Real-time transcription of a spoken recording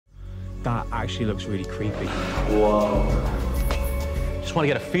That actually looks really creepy. Wow. Just want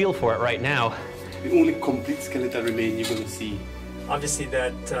to get a feel for it right now. The only complete skeletal remain you're going to see. Obviously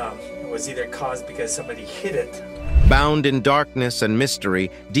that was either caused because somebody hit it. Bound in darkness and mystery,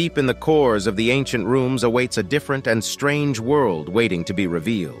 deep in the cores of the ancient rooms awaits a different and strange world waiting to be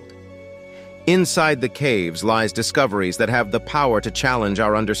revealed. Inside the caves lies discoveries that have the power to challenge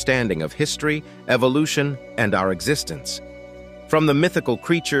our understanding of history, evolution, and our existence. From the mythical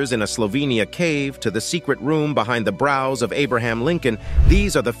creatures in a Slovenia cave to the secret room behind the brows of Abraham Lincoln,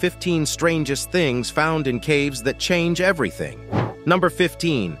 these are the 15 strangest things found in caves that change everything. Number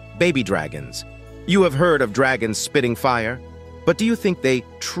 15, baby dragons. You have heard of dragons spitting fire, but do you think they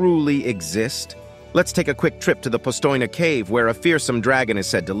truly exist? Let's take a quick trip to the Postojna cave where a fearsome dragon is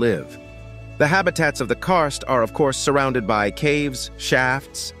said to live. The habitats of the karst are of course surrounded by caves,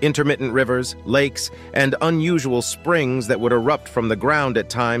 shafts, intermittent rivers, lakes, and unusual springs that would erupt from the ground at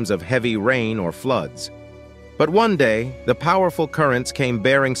times of heavy rain or floods. But one day, the powerful currents came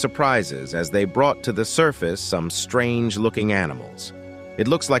bearing surprises as they brought to the surface some strange-looking animals. It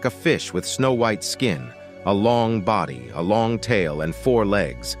looks like a fish with snow-white skin, a long body, a long tail, and 4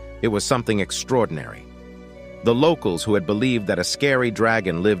 legs. It was something extraordinary. The locals who had believed that a scary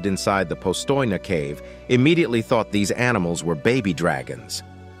dragon lived inside the Postojna cave immediately thought these animals were baby dragons.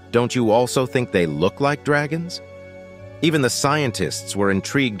 Don't you also think they look like dragons? Even the scientists were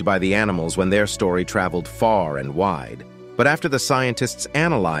intrigued by the animals when their story traveled far and wide. But after the scientists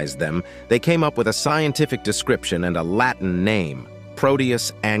analyzed them, they came up with a scientific description and a Latin name,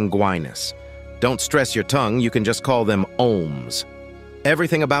 Proteus anguinus. Don't stress your tongue, you can just call them ohms.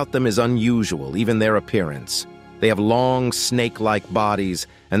 Everything about them is unusual, even their appearance. They have long, snake-like bodies,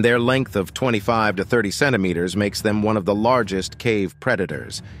 and their length of 25 to 30 centimeters makes them one of the largest cave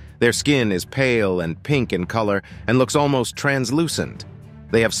predators. Their skin is pale and pink in color and looks almost translucent.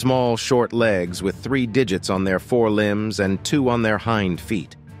 They have small, short legs with 3 digits on their forelimbs and 2 on their hind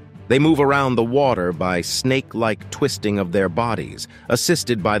feet. They move around the water by snake-like twisting of their bodies,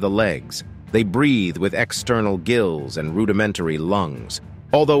 assisted by the legs. They breathe with external gills and rudimentary lungs.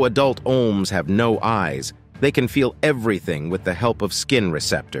 Although adult ohms have no eyes, they can feel everything with the help of skin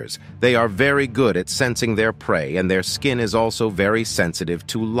receptors. They are very good at sensing their prey, and their skin is also very sensitive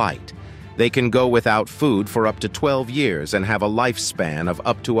to light. They can go without food for up to 12 years and have a lifespan of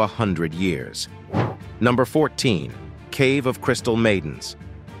up to 100 years. Number 14, Cave of Crystal Maidens.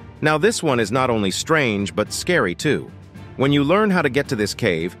 Now this one is not only strange, but scary too. When you learn how to get to this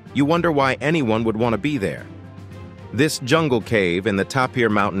cave, you wonder why anyone would want to be there. This jungle cave in the Tapir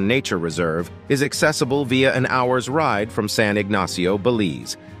Mountain Nature Reserve is accessible via an hour's ride from San Ignacio,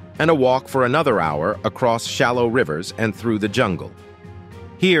 Belize, and a walk for another hour across shallow rivers and through the jungle.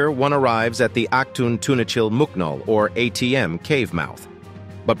 Here, one arrives at the Aktun Tunachil Muknal, or ATM, cave mouth.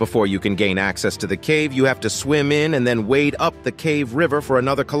 But before you can gain access to the cave, you have to swim in and then wade up the cave river for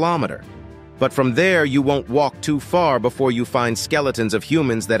another kilometer. But from there, you won't walk too far before you find skeletons of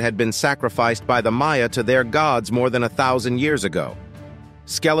humans that had been sacrificed by the Maya to their gods more than 1,000 years ago.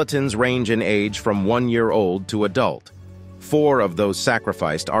 Skeletons range in age from 1 year old to adult. 4 of those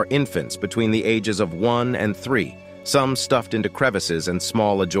sacrificed are infants between the ages of 1 and 3, some stuffed into crevices and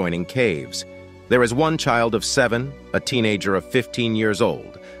small adjoining caves. There is 1 child of 7, a teenager of 15 years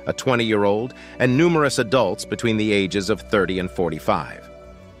old, a 20-year-old, and numerous adults between the ages of 30 and 45.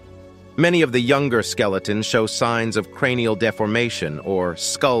 Many of the younger skeletons show signs of cranial deformation or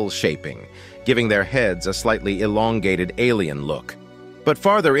skull shaping, giving their heads a slightly elongated alien look. But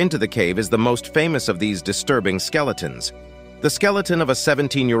farther into the cave is the most famous of these disturbing skeletons, the skeleton of a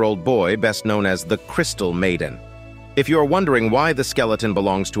 17-year-old boy best known as the Crystal Maiden. If you are wondering why the skeleton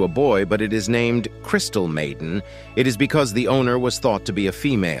belongs to a boy but it is named Crystal Maiden, it is because the owner was thought to be a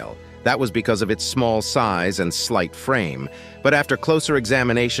female. That was because of its small size and slight frame, but after closer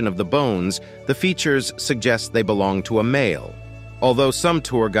examination of the bones, the features suggest they belong to a male. Although some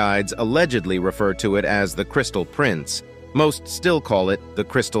tour guides allegedly refer to it as the Crystal Prince, most still call it the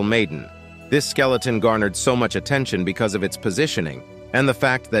Crystal Maiden. This skeleton garnered so much attention because of its positioning and the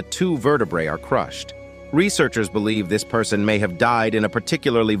fact that 2 vertebrae are crushed. Researchers believe this person may have died in a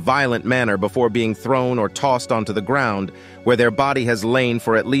particularly violent manner before being thrown or tossed onto the ground, where their body has lain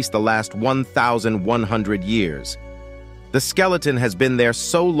for at least the last 1,100 years. The skeleton has been there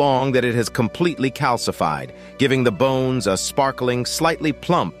so long that it has completely calcified, giving the bones a sparkling, slightly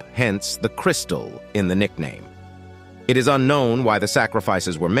plump, hence the crystal in the nickname. It is unknown why the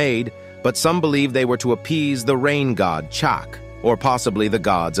sacrifices were made, but some believe they were to appease the rain god Chak, or possibly the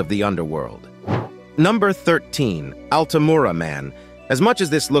gods of the underworld. Number 13, Altamura Man. As much as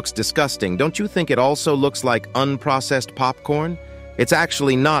this looks disgusting, don't you think it also looks like unprocessed popcorn? It's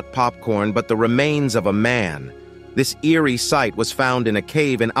actually not popcorn, but the remains of a man. This eerie sight was found in a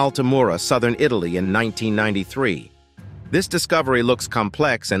cave in Altamura, southern Italy in 1993. This discovery looks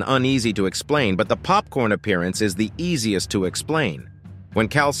complex and uneasy to explain, but the popcorn appearance is the easiest to explain. When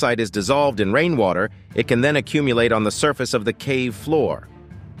calcite is dissolved in rainwater, it can then accumulate on the surface of the cave floor.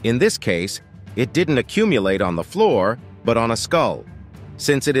 In this case, it didn't accumulate on the floor, but on a skull.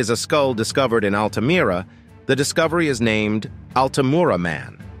 Since it is a skull discovered in Altamira, the discovery is named Altamura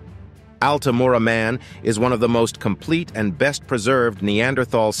Man. Altamura Man is one of the most complete and best-preserved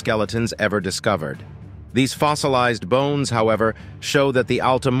Neanderthal skeletons ever discovered. These fossilized bones, however, show that the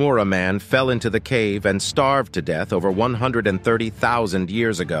Altamura Man fell into the cave and starved to death over 130,000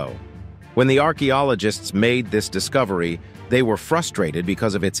 years ago. When the archaeologists made this discovery, they were frustrated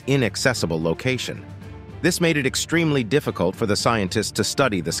because of its inaccessible location. This made it extremely difficult for the scientists to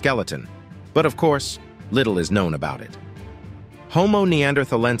study the skeleton. But of course, little is known about it. Homo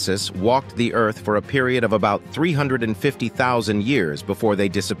neanderthalensis walked the Earth for a period of about 350,000 years before they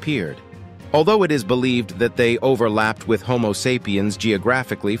disappeared. Although it is believed that they overlapped with Homo sapiens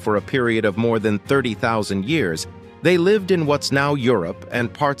geographically for a period of more than 30,000 years, they lived in what's now Europe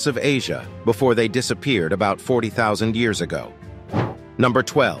and parts of Asia before they disappeared about 40,000 years ago. Number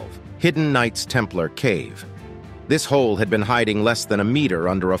 12. Hidden Knights Templar Cave. This hole had been hiding less than a meter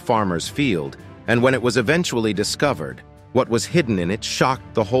under a farmer's field, and when it was eventually discovered, what was hidden in it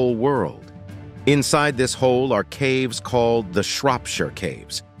shocked the whole world. Inside this hole are caves called the Shropshire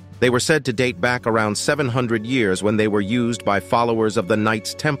Caves. They were said to date back around 700 years when they were used by followers of the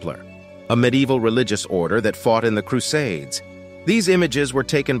Knights Templar, a medieval religious order that fought in the Crusades. These images were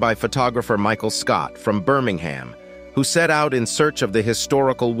taken by photographer Michael Scott from Birmingham, who set out in search of the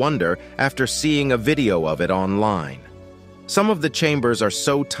historical wonder after seeing a video of it online. Some of the chambers are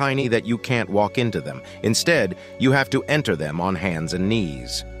so tiny that you can't walk into them. Instead, you have to enter them on hands and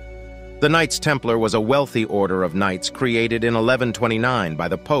knees. The Knights Templar was a wealthy order of knights created in 1129 by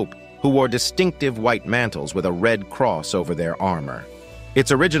the Pope, who wore distinctive white mantles with a red cross over their armor.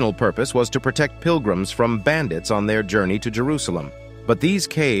 Its original purpose was to protect pilgrims from bandits on their journey to Jerusalem, but these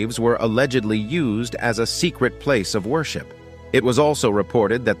caves were allegedly used as a secret place of worship. It was also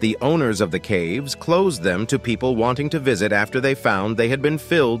reported that the owners of the caves closed them to people wanting to visit after they found they had been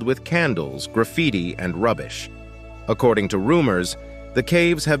filled with candles, graffiti, and rubbish. According to rumors, the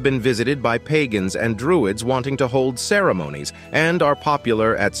caves have been visited by pagans and druids wanting to hold ceremonies and are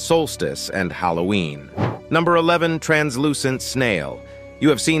popular at solstice and Halloween. Number 11. Translucent Snail. You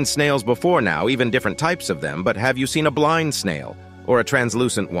have seen snails before now, even different types of them, but have you seen a blind snail or a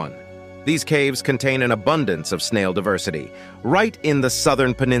translucent one? These caves contain an abundance of snail diversity. Right in the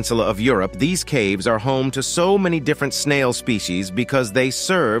southern peninsula of Europe, these caves are home to so many different snail species because they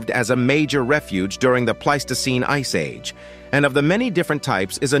served as a major refuge during the Pleistocene Ice Age. And of the many different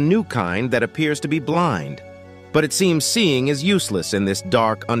types is a new kind that appears to be blind. But it seems seeing is useless in this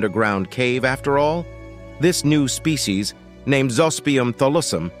dark underground cave after all. This new species, named Zospium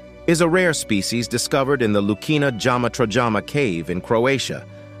tholusum, is a rare species discovered in the Lucina Jama cave in Croatia,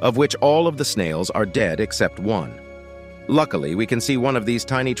 of which all of the snails are dead except one. Luckily, we can see one of these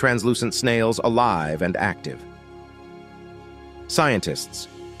tiny translucent snails alive and active. Scientists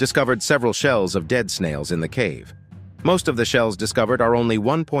discovered several shells of dead snails in the cave. Most of the shells discovered are only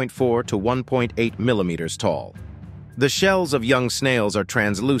 1.4 to 1.8 millimeters tall. The shells of young snails are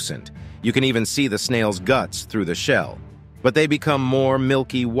translucent. You can even see the snail's guts through the shell, but they become more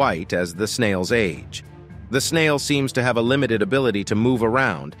milky white as the snails age. The snail seems to have a limited ability to move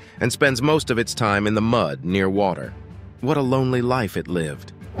around and spends most of its time in the mud near water. What a lonely life it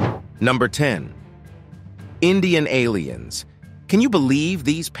lived. Number 10. Indian aliens. Can you believe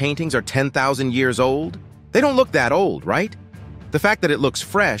these paintings are 10,000 years old? They don't look that old, right? The fact that it looks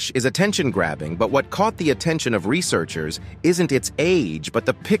fresh is attention-grabbing, but what caught the attention of researchers isn't its age, but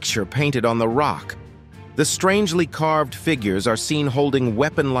the picture painted on the rock. The strangely carved figures are seen holding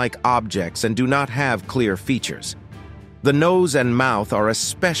weapon-like objects and do not have clear features. The nose and mouth are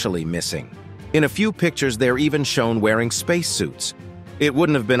especially missing. In a few pictures, they're even shown wearing spacesuits. It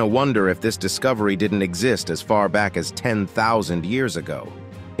wouldn't have been a wonder if this discovery didn't exist as far back as 10,000 years ago.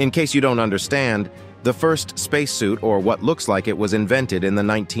 In case you don't understand, the first spacesuit, or what looks like it, was invented in the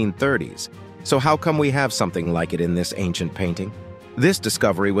 1930s. So how come we have something like it in this ancient painting? This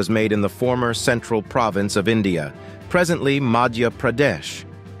discovery was made in the former central province of India, presently Madhya Pradesh,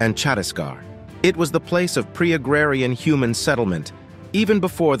 and Chhattisgarh. It was the place of pre-agrarian human settlement, even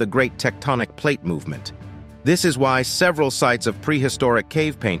before the Great Tectonic Plate movement. This is why several sites of prehistoric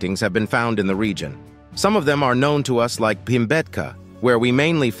cave paintings have been found in the region. Some of them are known to us like Bhimbetka, where we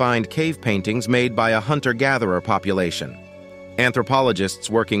mainly find cave paintings made by a hunter-gatherer population. Anthropologists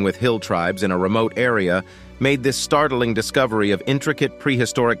working with hill tribes in a remote area made this startling discovery of intricate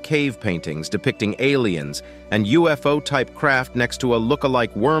prehistoric cave paintings depicting aliens and UFO-type craft next to a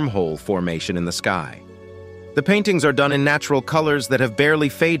look-alike wormhole formation in the sky. The paintings are done in natural colors that have barely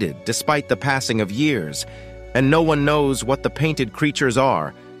faded despite the passing of years, and no one knows what the painted creatures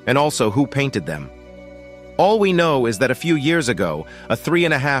are and also who painted them. All we know is that a few years ago, a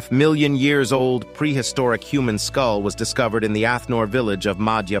 3.5 million years old prehistoric human skull was discovered in the Athnor village of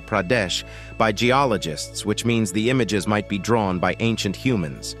Madhya Pradesh by geologists, which means the images might be drawn by ancient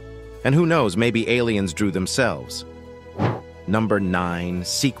humans. And who knows, maybe aliens drew themselves. Number 9,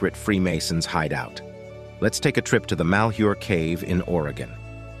 Secret Freemasons Hideout. Let's take a trip to the Malheur Cave in Oregon.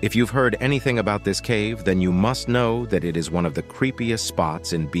 If you've heard anything about this cave, then you must know that it is one of the creepiest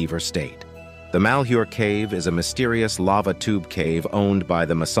spots in Beaver State. The Malheur Cave is a mysterious lava tube cave owned by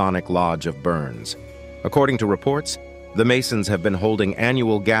the Masonic Lodge of Burns. According to reports, the Masons have been holding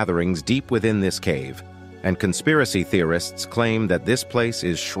annual gatherings deep within this cave, and conspiracy theorists claim that this place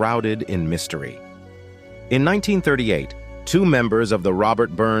is shrouded in mystery. In 1938, 2 members of the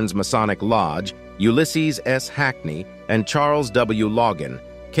Robert Burns Masonic Lodge, Ulysses S. Hackney and Charles W. Logan,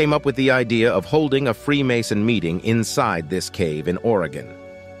 came up with the idea of holding a Freemason meeting inside this cave in Oregon.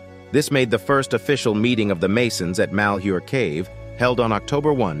 This made the first official meeting of the Masons at Malheur Cave, held on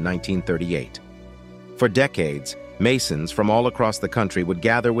October 1, 1938. For decades, Masons from all across the country would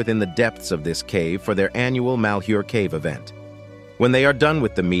gather within the depths of this cave for their annual Malheur Cave event. When they are done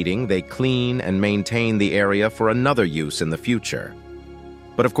with the meeting, they clean and maintain the area for another use in the future.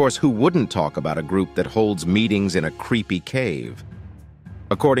 But of course, who wouldn't talk about a group that holds meetings in a creepy cave?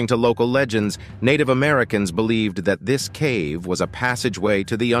 According to local legends, Native Americans believed that this cave was a passageway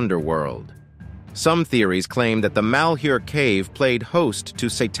to the underworld. Some theories claim that the Malheur Cave played host to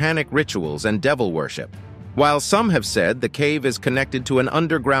satanic rituals and devil worship, while some have said the cave is connected to an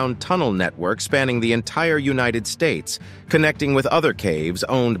underground tunnel network spanning the entire United States, connecting with other caves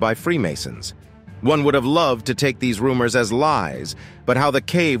owned by Freemasons. One would have loved to take these rumors as lies, but how the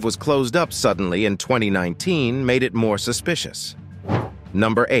cave was closed up suddenly in 2019 made it more suspicious.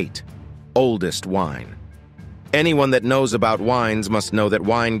 Number 8, Oldest Wine. Anyone that knows about wines must know that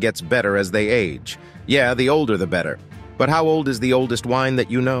wine gets better as they age. Yeah, the older the better. But how old is the oldest wine that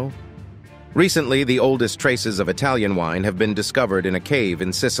you know? Recently, the oldest traces of Italian wine have been discovered in a cave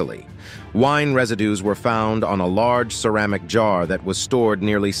in Sicily. Wine residues were found on a large ceramic jar that was stored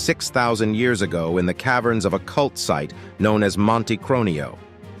nearly 6,000 years ago in the caverns of a cult site known as Monte Cronio.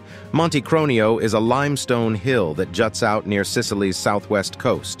 Monte Cronio is a limestone hill that juts out near Sicily's southwest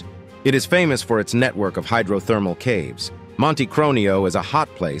coast. It is famous for its network of hydrothermal caves. Monte Cronio is a hot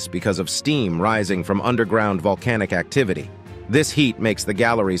place because of steam rising from underground volcanic activity. This heat makes the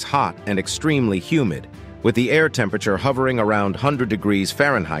galleries hot and extremely humid, with the air temperature hovering around 100 degrees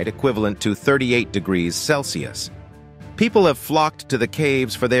Fahrenheit, equivalent to 38 degrees Celsius. People have flocked to the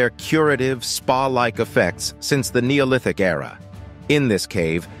caves for their curative, spa-like effects since the Neolithic era. In this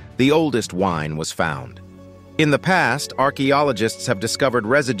cave, the oldest wine was found. In the past, archaeologists have discovered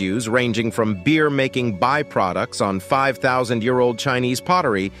residues ranging from beer-making byproducts on 5,000-year-old Chinese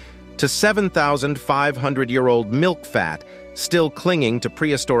pottery to 7,500-year-old milk fat still clinging to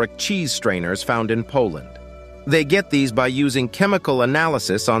prehistoric cheese strainers found in Poland. They get these by using chemical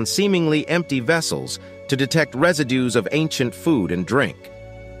analysis on seemingly empty vessels to detect residues of ancient food and drink.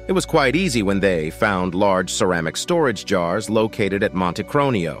 It was quite easy when they found large ceramic storage jars located at Monte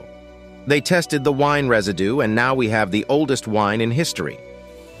Cronio. They tested the wine residue, and now we have the oldest wine in history.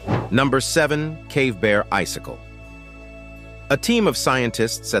 Number 7, Cave Bear Icicle. A team of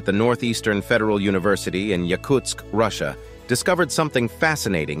scientists at the Northeastern Federal University in Yakutsk, Russia, discovered something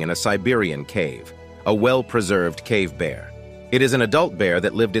fascinating in a Siberian cave, a well-preserved cave bear. It is an adult bear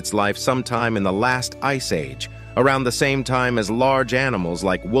that lived its life sometime in the last ice age, around the same time as large animals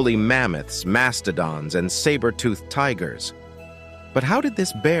like woolly mammoths, mastodons, and saber-toothed tigers. But how did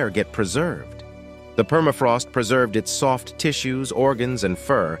this bear get preserved? The permafrost preserved its soft tissues, organs, and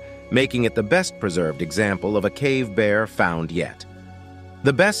fur, making it the best preserved example of a cave bear found yet.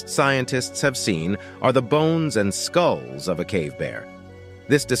 The best scientists have seen are the bones and skulls of a cave bear.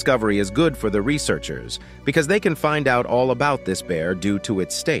 This discovery is good for the researchers because they can find out all about this bear due to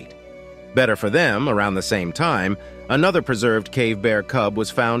its state. Better for them, around the same time, another preserved cave bear cub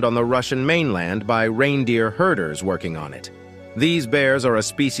was found on the Russian mainland by reindeer herders working on it. These bears are a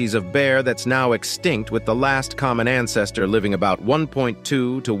species of bear that's now extinct, with the last common ancestor living about 1.2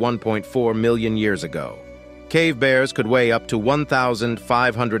 to 1.4 million years ago. Cave bears could weigh up to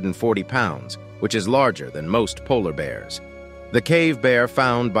 1,540 pounds, which is larger than most polar bears. The cave bear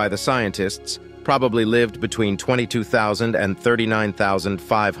found by the scientists probably lived between 22,000 and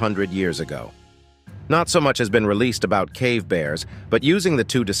 39,500 years ago. Not so much has been released about cave bears, but using the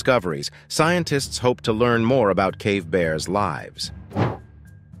two discoveries, scientists hope to learn more about cave bears' lives.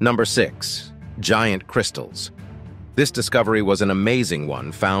 Number 6. Giant crystals. This discovery was an amazing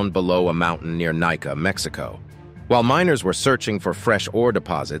one found below a mountain near Nica, Mexico. While miners were searching for fresh ore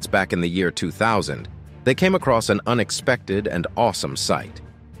deposits back in the year 2000, they came across an unexpected and awesome sight.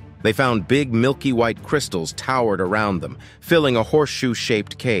 They found big milky white crystals towered around them, filling a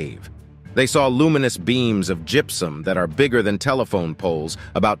horseshoe-shaped cave. They saw luminous beams of gypsum that are bigger than telephone poles,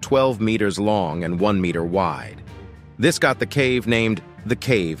 about 12 meters long and 1 meter wide. This got the cave named the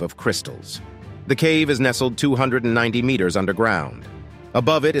Cave of Crystals. The cave is nestled 290 meters underground.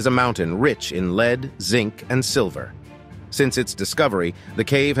 Above it is a mountain rich in lead, zinc, and silver. Since its discovery, the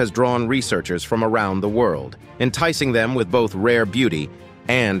cave has drawn researchers from around the world, enticing them with both rare beauty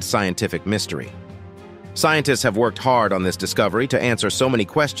and scientific mystery. Scientists have worked hard on this discovery to answer so many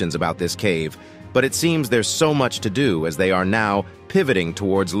questions about this cave, but it seems there's so much to do as they are now pivoting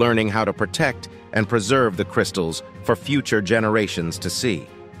towards learning how to protect and preserve the crystals for future generations to see.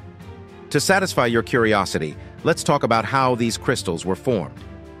 To satisfy your curiosity, let's talk about how these crystals were formed.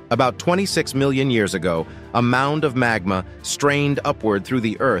 About 26 million years ago, a mound of magma strained upward through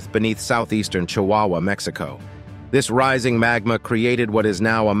the earth beneath southeastern Chihuahua, Mexico. This rising magma created what is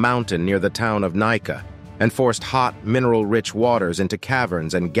now a mountain near the town of Nica and forced hot, mineral-rich waters into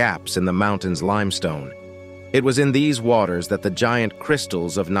caverns and gaps in the mountain's limestone. It was in these waters that the giant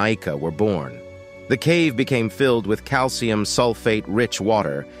crystals of Nica were born. The cave became filled with calcium sulfate-rich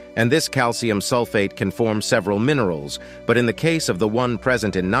water, and this calcium sulfate can form several minerals, but in the case of the one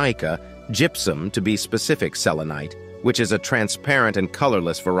present in Nica, gypsum, to be specific selenite, which is a transparent and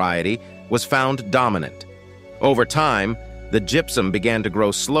colorless variety, was found dominant. Over time, the gypsum began to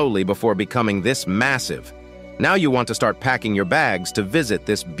grow slowly before becoming this massive. Now you want to start packing your bags to visit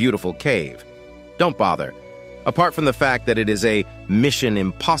this beautiful cave. Don't bother. Apart from the fact that it is a mission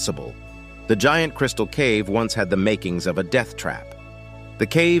impossible, the giant crystal cave once had the makings of a death trap. The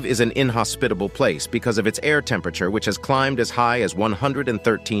cave is an inhospitable place because of its air temperature, which has climbed as high as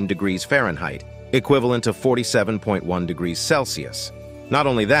 113 degrees Fahrenheit, equivalent to 47.1 degrees Celsius. Not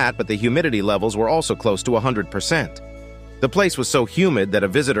only that, but the humidity levels were also close to 100%. The place was so humid that a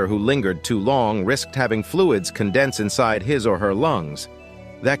visitor who lingered too long risked having fluids condense inside his or her lungs.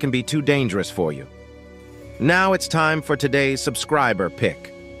 That can be too dangerous for you. Now it's time for today's subscriber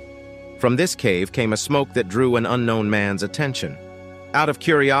pick. From this cave came a smoke that drew an unknown man's attention. Out of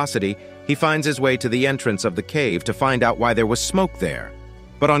curiosity, he finds his way to the entrance of the cave to find out why there was smoke there.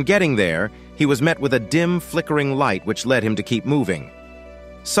 But on getting there, he was met with a dim, flickering light which led him to keep moving.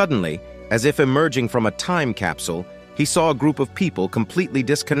 Suddenly, as if emerging from a time capsule, he saw a group of people completely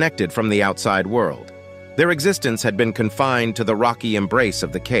disconnected from the outside world. Their existence had been confined to the rocky embrace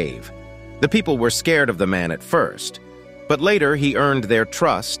of the cave. The people were scared of the man at first, but later he earned their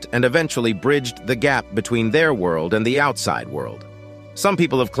trust and eventually bridged the gap between their world and the outside world. Some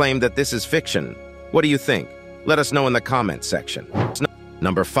people have claimed that this is fiction. What do you think? Let us know in the comments section.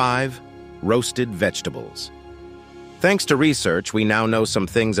 Number 5. Roasted vegetables. Thanks to research, we now know some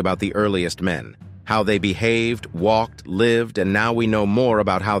things about the earliest men, how they behaved, walked, lived, and now we know more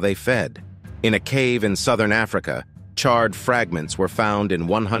about how they fed. In a cave in southern Africa, charred fragments were found in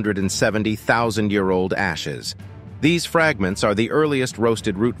 170,000-year-old ashes. These fragments are the earliest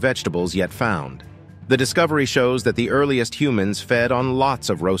roasted root vegetables yet found. The discovery shows that the earliest humans fed on lots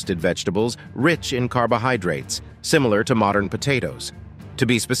of roasted vegetables rich in carbohydrates, similar to modern potatoes. To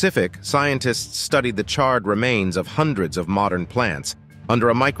be specific, scientists studied the charred remains of hundreds of modern plants under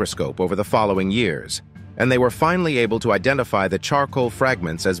a microscope over the following years, and they were finally able to identify the charcoal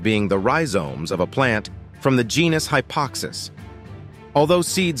fragments as being the rhizomes of a plant from the genus Hypoxis. Although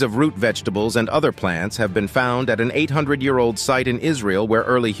seeds of root vegetables and other plants have been found at an 800-year-old site in Israel where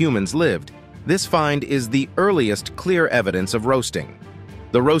early humans lived, this find is the earliest clear evidence of roasting.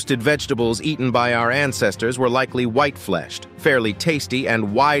 The roasted vegetables eaten by our ancestors were likely white-fleshed, fairly tasty,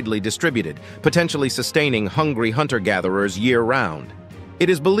 and widely distributed, potentially sustaining hungry hunter-gatherers year-round. It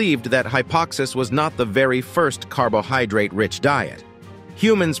is believed that Hypoxis was not the very first carbohydrate-rich diet.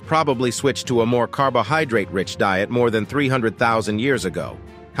 Humans probably switched to a more carbohydrate-rich diet more than 300,000 years ago.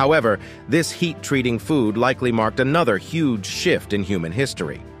 However, this heat-treating food likely marked another huge shift in human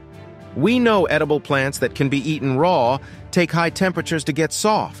history. We know edible plants that can be eaten raw take high temperatures to get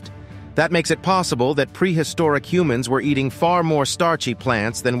soft. That makes it possible that prehistoric humans were eating far more starchy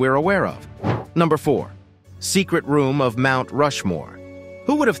plants than we're aware of. Number 4. Secret Room of Mount Rushmore.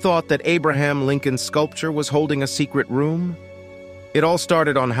 Who would have thought that Abraham Lincoln's sculpture was holding a secret room? It all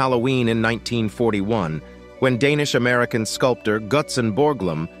started on Halloween in 1941, when Danish-American sculptor Gutzon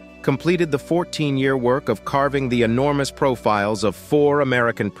Borglum completed the 14-year work of carving the enormous profiles of 4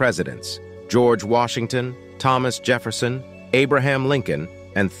 American presidents: George Washington, Thomas Jefferson, Abraham Lincoln,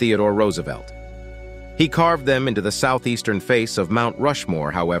 and Theodore Roosevelt. He carved them into the southeastern face of Mount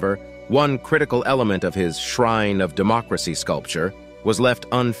Rushmore. However, one critical element of his Shrine of Democracy sculpture was left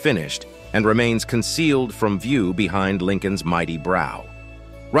unfinished and remains concealed from view behind Lincoln's mighty brow.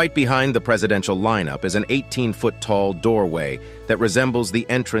 Right behind the presidential lineup is an 18-foot-tall doorway that resembles the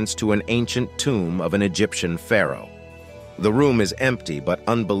entrance to an ancient tomb of an Egyptian pharaoh. The room is empty but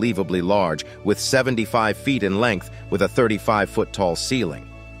unbelievably large, with 75 feet in length with a 35-foot-tall ceiling.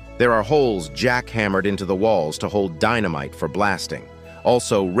 There are holes jackhammered into the walls to hold dynamite for blasting.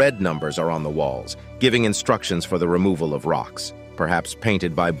 Also, red numbers are on the walls, giving instructions for the removal of rocks, perhaps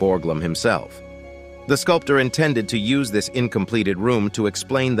painted by Borglum himself. The sculptor intended to use this incompleted room to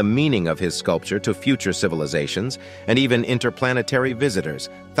explain the meaning of his sculpture to future civilizations and even interplanetary visitors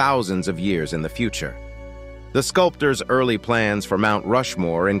thousands of years in the future. The sculptor's early plans for Mount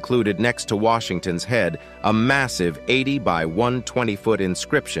Rushmore included, next to Washington's head, a massive 80 by 120-foot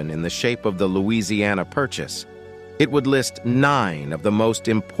inscription in the shape of the Louisiana Purchase. It would list 9 of the most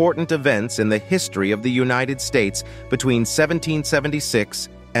important events in the history of the United States between 1776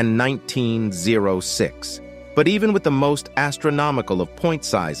 and 1906. But even with the most astronomical of point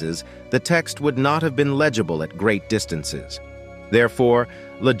sizes, the text would not have been legible at great distances. Therefore,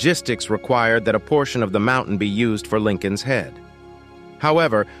 logistics required that a portion of the mountain be used for Lincoln's head.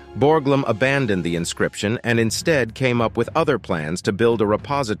 However, Borglum abandoned the inscription and instead came up with other plans to build a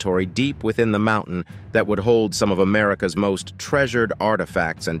repository deep within the mountain that would hold some of America's most treasured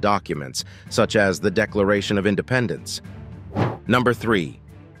artifacts and documents, such as the Declaration of Independence. Number 3.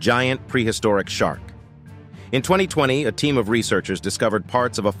 Giant prehistoric shark. In 2020, a team of researchers discovered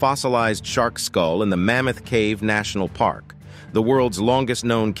parts of a fossilized shark skull in the Mammoth Cave National Park, the world's longest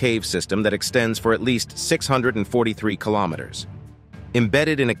known cave system that extends for at least 643 kilometers.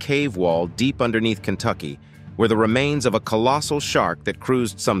 Embedded in a cave wall deep underneath Kentucky were the remains of a colossal shark that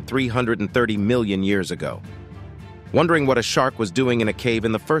cruised some 330 million years ago. Wondering what a shark was doing in a cave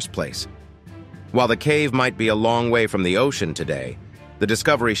in the first place? While the cave might be a long way from the ocean today, the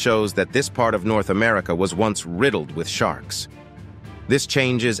discovery shows that this part of North America was once riddled with sharks. This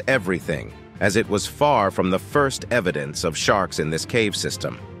changes everything, as it was far from the first evidence of sharks in this cave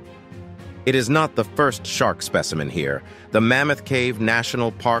system. It is not the first shark specimen here. The Mammoth Cave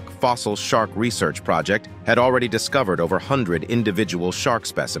National Park Fossil Shark Research Project had already discovered over 100 individual shark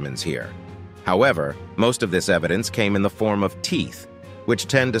specimens here. However, most of this evidence came in the form of teeth, which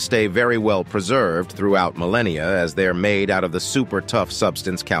tend to stay very well preserved throughout millennia as they're made out of the super tough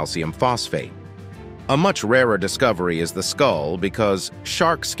substance calcium phosphate. A much rarer discovery is the skull because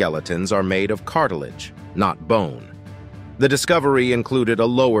shark skeletons are made of cartilage, not bone. The discovery included a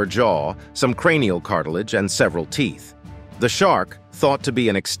lower jaw, some cranial cartilage, and several teeth. The shark, thought to be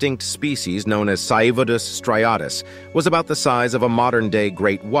an extinct species known as Saevodus striatus, was about the size of a modern-day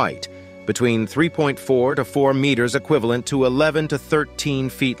great white, between 3.4 to 4 meters, equivalent to 11 to 13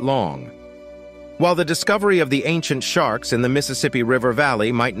 feet long. While the discovery of the ancient sharks in the Mississippi River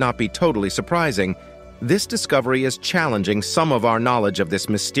Valley might not be totally surprising, this discovery is challenging some of our knowledge of this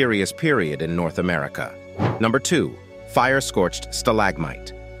mysterious period in North America. Number 2. Fire-scorched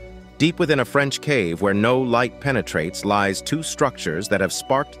stalagmite. Deep within a French cave where no light penetrates lies 2 structures that have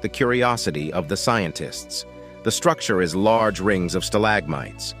sparked the curiosity of the scientists. The structure is large rings of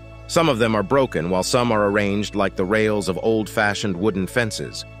stalagmites. Some of them are broken, while some are arranged like the rails of old-fashioned wooden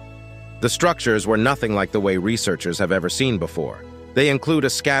fences. The structures were nothing like the way researchers have ever seen before. They include a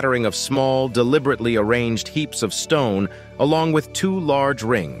scattering of small, deliberately arranged heaps of stone, along with 2 large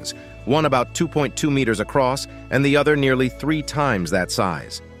rings, one about 2.2 meters across and the other nearly 3 times that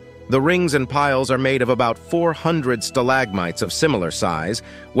size. The rings and piles are made of about 400 stalagmites of similar size,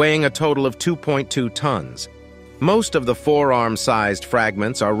 weighing a total of 2.2 tons. Most of the forearm-sized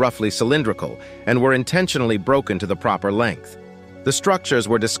fragments are roughly cylindrical and were intentionally broken to the proper length. The structures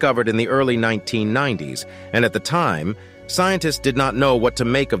were discovered in the early 1990s, and at the time, scientists did not know what to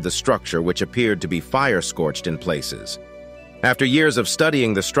make of the structure, which appeared to be fire-scorched in places. After years of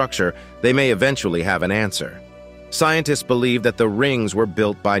studying the structure, they may eventually have an answer. Scientists believe that the rings were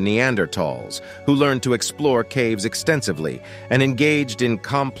built by Neanderthals, who learned to explore caves extensively and engaged in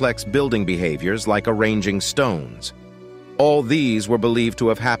complex building behaviors like arranging stones. All these were believed to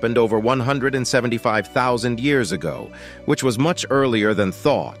have happened over 175,000 years ago, which was much earlier than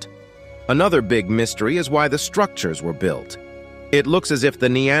thought. Another big mystery is why the structures were built. It looks as if the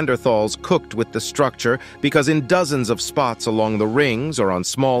Neanderthals cooked with the structure because in dozens of spots along the rings or on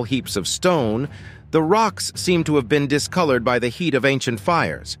small heaps of stone, the rocks seem to have been discolored by the heat of ancient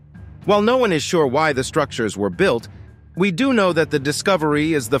fires. While no one is sure why the structures were built, we do know that the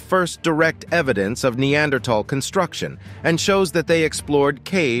discovery is the first direct evidence of Neanderthal construction and shows that they explored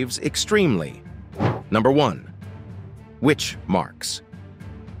caves extremely. Number 1. Witch marks.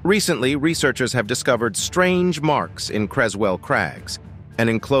 Recently, researchers have discovered strange marks in Creswell Crags, an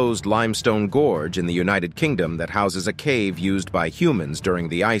enclosed limestone gorge in the United Kingdom that houses a cave used by humans during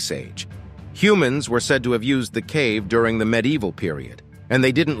the Ice Age. Humans were said to have used the cave during the medieval period, and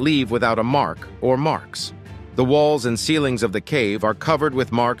they didn't leave without a mark or marks. The walls and ceilings of the cave are covered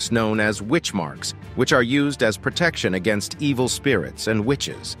with marks known as witch marks, which are used as protection against evil spirits and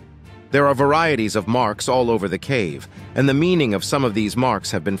witches. There are varieties of marks all over the cave, and the meaning of some of these marks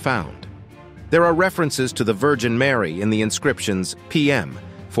have been found. There are references to the Virgin Mary in the inscriptions PM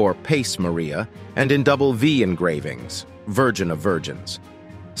for Pace Maria and in double V engravings, Virgin of Virgins.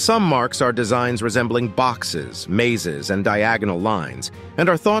 Some marks are designs resembling boxes, mazes, and diagonal lines, and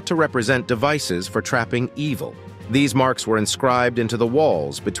are thought to represent devices for trapping evil. These marks were inscribed into the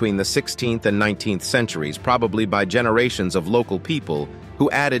walls between the 16th and 19th centuries, probably by generations of local people who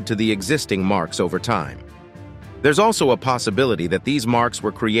added to the existing marks over time. There's also a possibility that these marks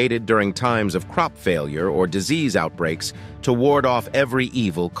were created during times of crop failure or disease outbreaks to ward off every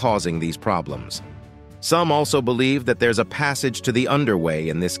evil causing these problems. Some also believe that there's a passage to the underway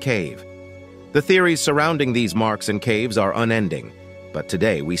in this cave. The theories surrounding these marks and caves are unending, but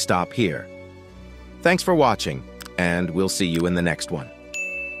today we stop here. Thanks for watching, and we'll see you in the next one.